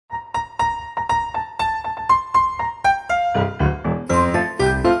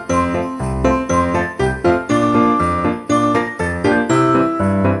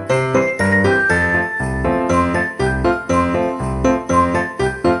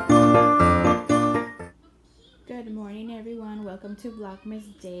welcome to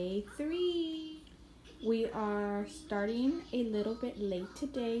Vlogmas Day 3. We are starting a little bit late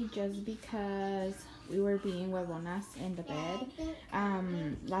today just because we were being huevonas in the bed.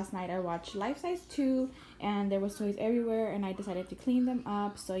 Last night I watched Life Size 2 and there was toys everywhere and I decided to clean them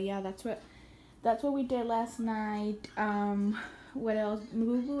up. So yeah, that's what we did last night. What else?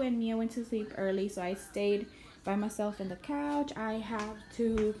 Boo Boo and Mia went to sleep early, so I stayed by myself in the couch. I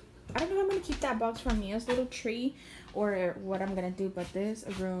don't know if I'm gonna keep that box from Mia's little tree or what I'm gonna do, but this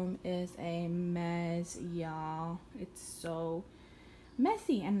room is a mess, y'all. It's so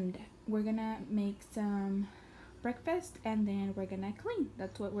messy, and we're gonna make some breakfast and then we're gonna clean.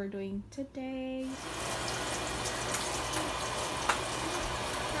 That's what we're doing today.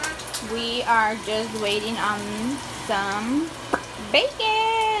 We are just waiting on some bacon.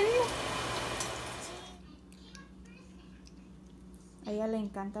 A ella le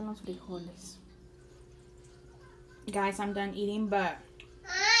encantan los frijoles. Guys, I'm done eating, but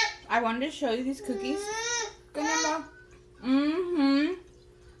I wanted to show you these cookies.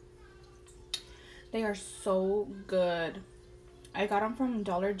 They are so good. I got them from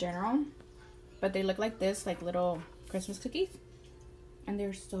Dollar General, but they look like this, like little Christmas cookies. And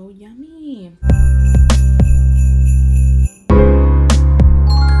they're so yummy.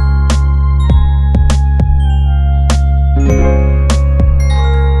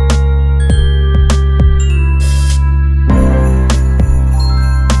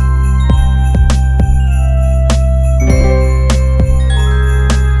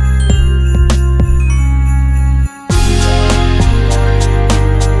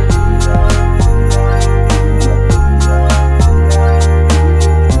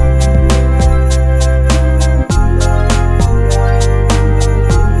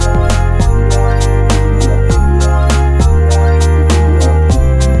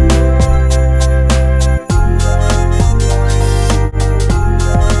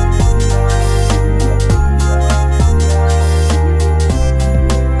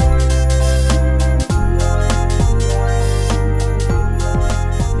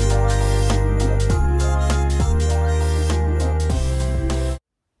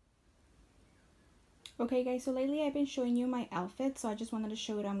 Okay guys, so lately I've been showing you my outfit, so I just wanted to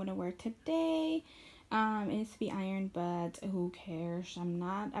show what I'm going to wear today. It needs to be ironed, but who cares? I'm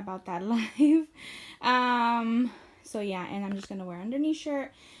not about that life. So yeah, and I'm just going to wear underneath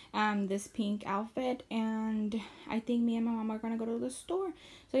shirt, this pink outfit, and I think me and my mom are going to go to the store.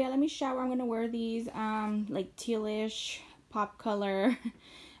 So yeah, let me shower. I'm going to wear these like tealish pop color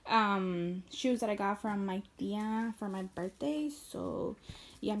shoes that I got from my tia for my birthday. So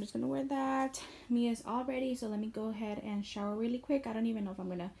yeah, I'm just gonna wear that. Mia's all ready, so let me go ahead and shower really quick. I don't even know if I'm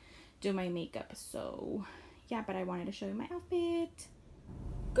gonna do my makeup, so yeah, but I wanted to show you my outfit.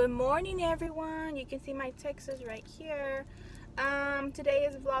 Good morning everyone. You can see my Texas right here. Today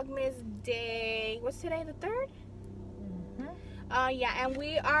is Vlogmas Day, what's today, the 3rd? Yeah, and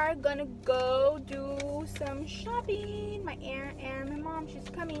we are gonna go do some shopping. My aunt and my mom, she's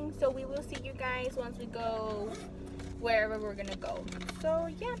coming, so we will see you guys once we go wherever we're gonna go. So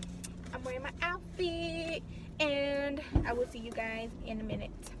yeah, I'm wearing my outfit and I will see you guys in a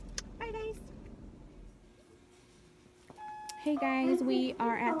minute. Bye guys. Hey guys, we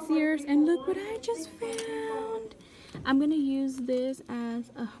are at Sears and look what I just found. I'm gonna use this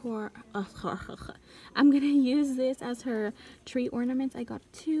as her tree ornaments. I got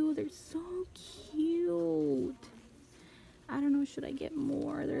 2. They're so cute. I don't know, should I get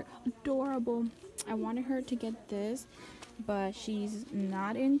more? They're adorable. I wanted her to get this, but she's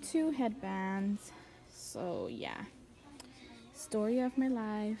not into headbands. So yeah, story of my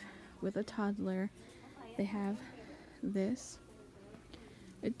life with a toddler. They have this.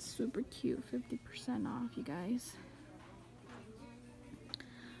 It's super cute, 50% off, you guys.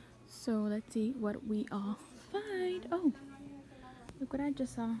 So let's see what we all find. Oh, look what I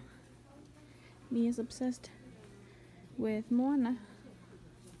just saw. Mia's obsessed with Moana,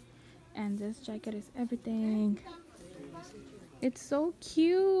 and this jacket is everything. It's so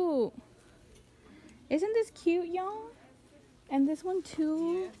cute. Isn't this cute, y'all? And this one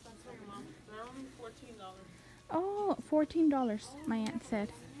too. Yes, that's for your mom. They're only $14. Oh, $14, my aunt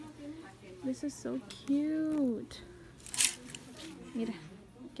said. This is so cute. Mira,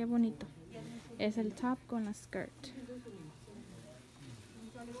 qué bonito. Es el top con la skirt.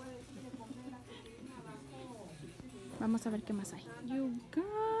 Vamos a ver qué más hay. You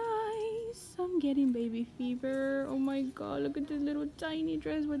guys, I'm getting baby fever. Oh my god, look at this little tiny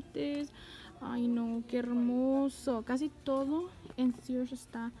dress with this. Ay no, qué hermoso. Casi todo en Sears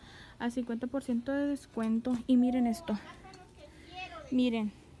está a 50% de descuento. Y miren esto.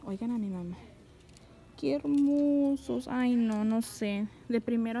 Miren, oigan a mi mamá. qué hermosos. Ay, no, no sé. De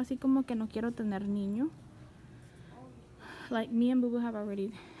primero así como que no quiero tener niño. Like, me and Boo Boo have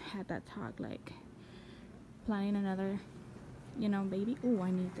already had that talk, like, planning another, you know, baby. Oh, I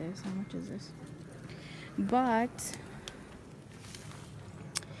need this. How much is this? But,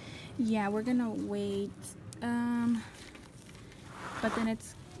 yeah, we're gonna wait. But then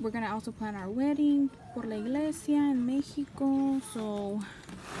we're gonna also plan our wedding por la iglesia in Mexico. So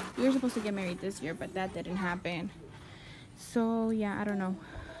we were supposed to get married this year, but that didn't happen. So yeah, I don't know.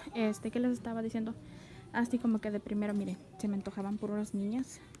 ¿Qué les estaba diciendo? Así como que de primero, miren, se me antojaban puras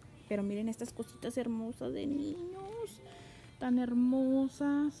niñas. Pero miren estas cositas hermosas de niños. Tan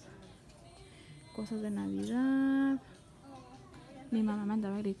hermosas. Cosas de Navidad. Mi mamá me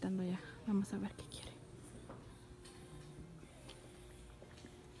andaba gritando ya. Vamos a ver qué quiere.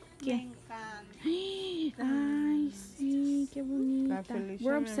 ¿Qué? Ay, sí, qué bonita.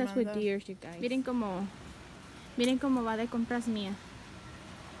 We're obsessed with deers, you guys. Miren cómo va de compras mía.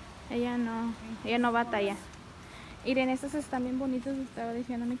 Ella no batalla. Miren, estas están bien bonitas, estaba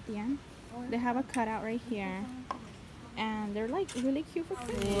diciendo mi tía. They have a cutout right here. And they're like really cute for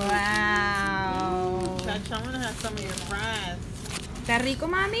Christmas. Wow. Chacha, I'm gonna have some of your fries. ¿Está rico,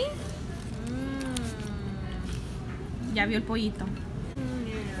 mami? Ya vio el pollito.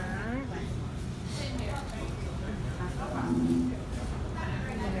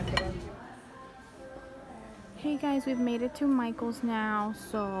 Hey guys, we've made it to Michael's now,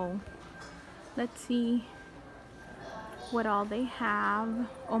 so let's see what all they have.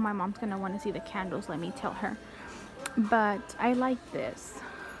 Oh, my mom's gonna want to see the candles, let me tell her. But I like this.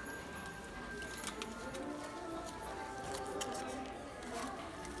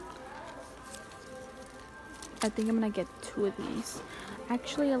 I think I'm gonna get 2 of these.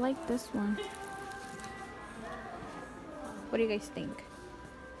 Actually, I like this one. What do you guys think?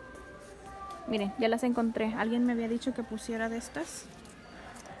 Miren, ya las encontré. Alguien me había dicho que pusiera de estas.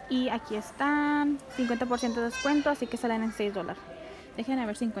 Y aquí están. 50% de descuento, así que salen en $6. Déjenme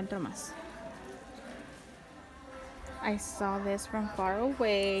ver si encuentro más. I saw this from far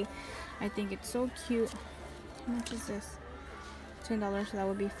away. I think it's so cute. How much is this? $10, so that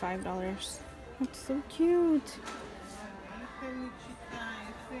would be $5. It's so cute.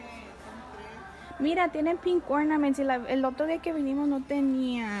 Mira, tienen pink ornaments y el otro día que vinimos no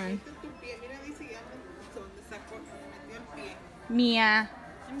tenían. Mia.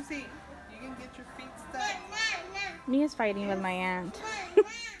 Let me see. You can get your feet stuck. Mia's fighting with my aunt.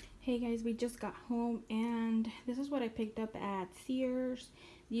 Hey guys, we just got home and this is what I picked up at Sears.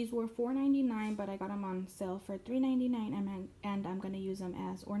 These were $4.99, but I got them on sale for $3.99, and I'm gonna use them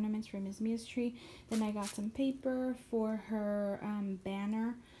as ornaments for Miss Mia's tree. Then I got some paper for her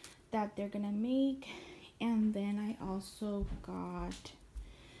banner that they're gonna make, and then I also got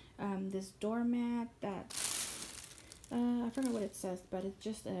this doormat that I forgot what it says, but it's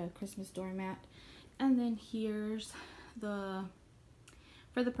just a Christmas doormat. And then here's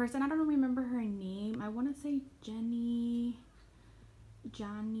for the person, I don't remember her name. I want to say Johnny,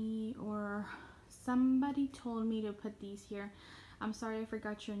 or somebody told me to put these here. I'm sorry I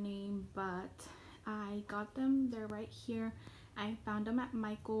forgot your name, but I got them. They're right here. I found them at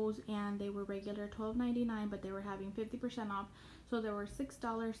Michael's and they were regular $12.99, but they were having 50% off, so they were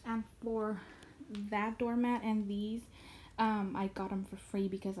 $6. And for that doormat and these, I got them for free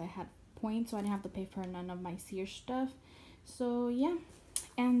because I had points, so I didn't have to pay for none of my Sears stuff. So yeah,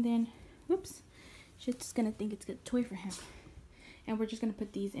 and then whoops, shit's gonna think it's a good toy for him. And we're just gonna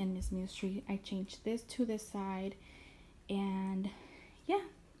put these in Miss Mia's tree. I changed this to this side, and yeah,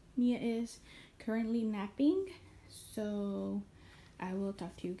 Mia is currently napping, so I will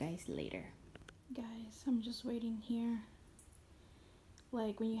talk to you guys later. Guys, I'm just waiting here.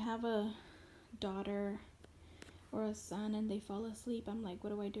 Like when you have a daughter or a son and they fall asleep, I'm like,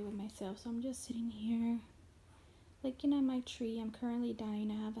 what do I do with myself? So I'm just sitting here looking at my tree. I'm currently dying.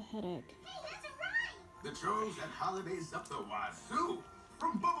 I have a headache. The churros and holidays up the wazoo,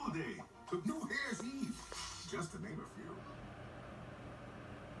 from Bubble Day to New Year's Eve, just to name a few.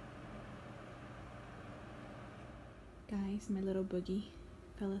 Guys, my little boogie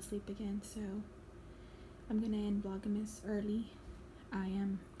fell asleep again, so I'm gonna end Vlogmas early. I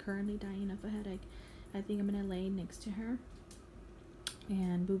am currently dying of a headache. I think I'm gonna lay next to her.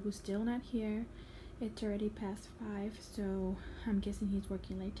 And Boo Boo's still not here. It's already past 5, so I'm guessing he's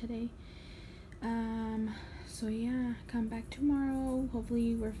working late today. So yeah, come back tomorrow.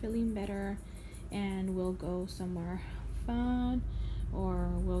 Hopefully we're feeling better and we'll go somewhere fun, or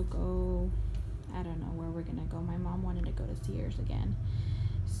we'll go, I don't know where we're gonna go. My mom wanted to go to Sears again,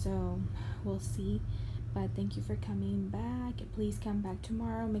 so we'll see. But thank you for coming back. Please come back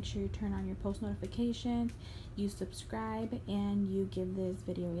tomorrow. Make sure you turn on your post notifications, you subscribe, and you give this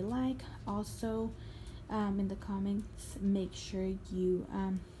video a like. Also, in the comments, make sure you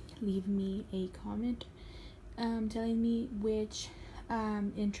leave me a comment telling me which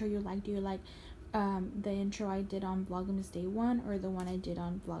intro you like. Do you like the intro I did on Vlogmas Day 1 or the one I did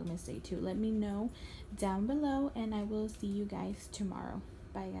on Vlogmas Day 2? Let me know down below, and I will see you guys tomorrow.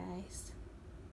 Bye guys.